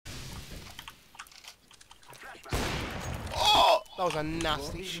That was a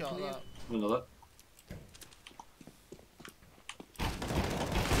nasty shot, that. Another.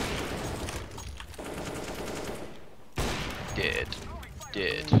 Dead.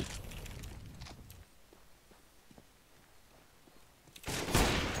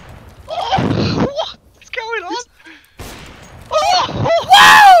 Oh! What's going on?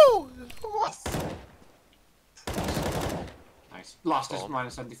 Oh! Wow! Nice. Last is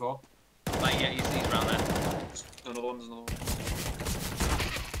minus 74. Like, yeah, he's around there. Another one, there's another one.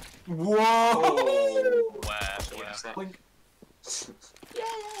 Whoa! Oh, Where? Blink. yeah,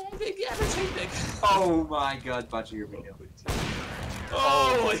 big. Oh my god, Badger, you're real.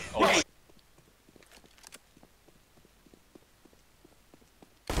 Oh, Wait.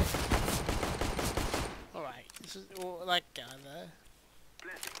 Alright, this is all that guy there.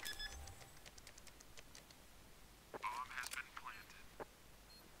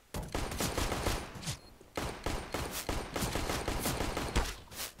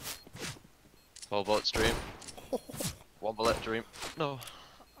 Whole bullet stream. One bullet dream. No.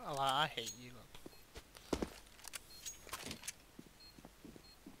 I hate you.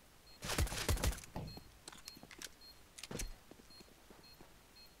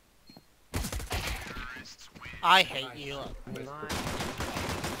 I hate you.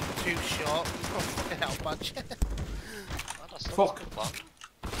 Too short. Oh, fucking hell, Badger. Fuck.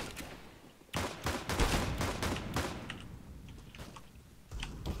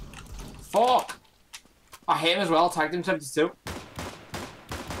 Fuck! I hit him as well, tagged him 72.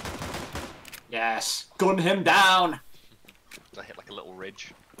 Yes! Gun him down! I hit like a little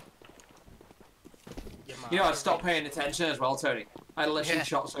ridge. You know, I stopped paying attention as well, Tony. I literally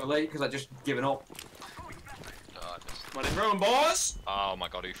shot so late because I just given up. Oh, I missed. money thrown, boys! Oh my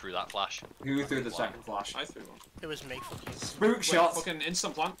god, who threw that flash? Who threw the second flash? I threw one. It was me, fucking. Spookshot! Fucking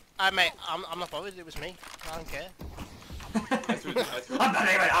instant plant. Mate, I'm not bothered, it was me. I don't care. I threw I'm not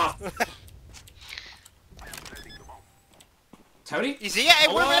even off! Tony? You see it? It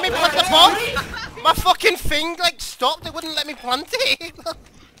wouldn't let me plant the bomb! My fucking thing, like, stopped, it wouldn't let me plant it!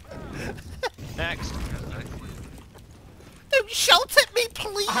 Next. Don't shout at me,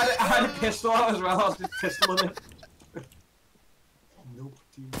 please! I had a pistol out as well, I was just pistoling it. Nope,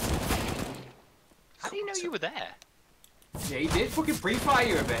 dude. How do you know you were there? Yeah, he did fucking pre-fire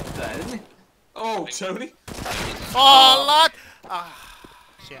you a bit there, didn't he? Oh, Tony? Oh, lad! Ah,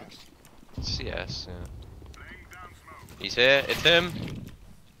 yes. CS, yeah. He's here, it's him!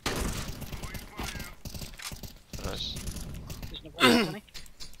 Nice. There's no way, isn't he?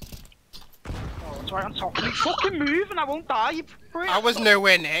 Oh, that's right, I'm talking. You fucking move and I won't die, you prick. I was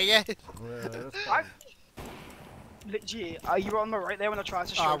nowhere near you. Literally, you were on the right there when I tried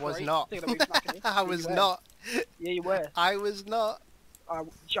to shoot. I was not. I was not. Yeah, you were. I was not.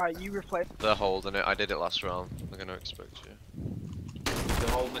 Jai, you replayed. They're holding it, I did it last round. They're gonna expect you. They're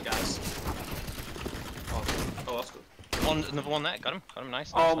holding it, guys. Oh, that's good. Another one there, got him,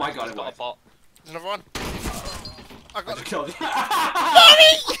 nice. Oh nice, my nice. god, He's got a bot. There's another one. I got I killed you.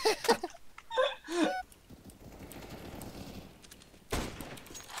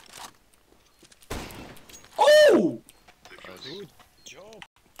 Oh! Good job.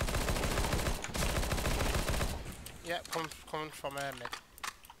 Yeah, coming from mid.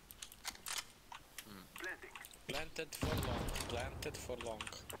 Planted for long. Planted for long.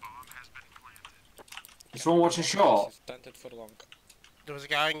 Is someone watching short? Planted for long. There was a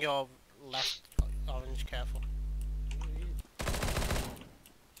guy on your left, orange, careful.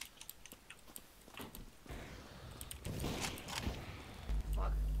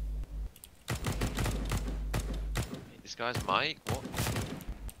 This guy's Mike, what?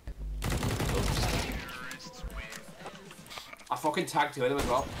 I fucking tagged two of them as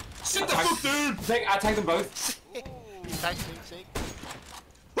well. Sit the fuck, dude! I tagged them both. Thanks, Lucy.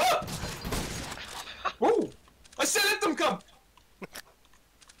 Ooh! I said let them come!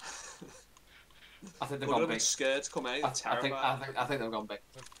 I think they've Would gone have been big. scared to come out. I think they've gone big.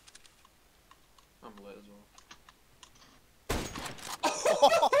 I'm lit as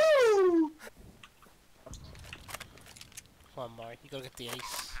Come on, Mike, you gotta get the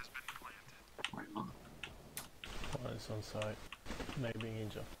ace. Why not? Oh, it's on site. Maybe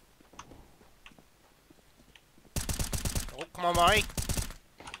ninja. Oh, come on, Mike.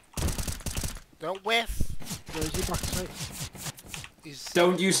 Don't whiff. Where is he back to? He's...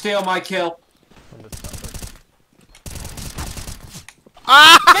 Don't you steal my kill. Understand.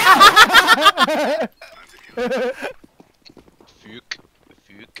 Ah! Fuke.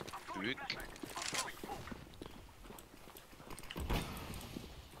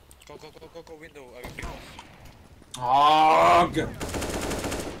 Go, window. I will be off. Hog!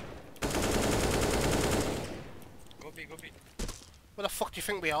 Go B. Where the fuck do you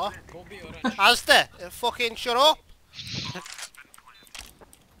think we are? Go B orange. Asda, fucking shut up.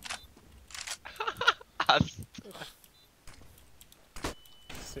 As-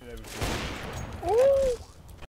 See everything.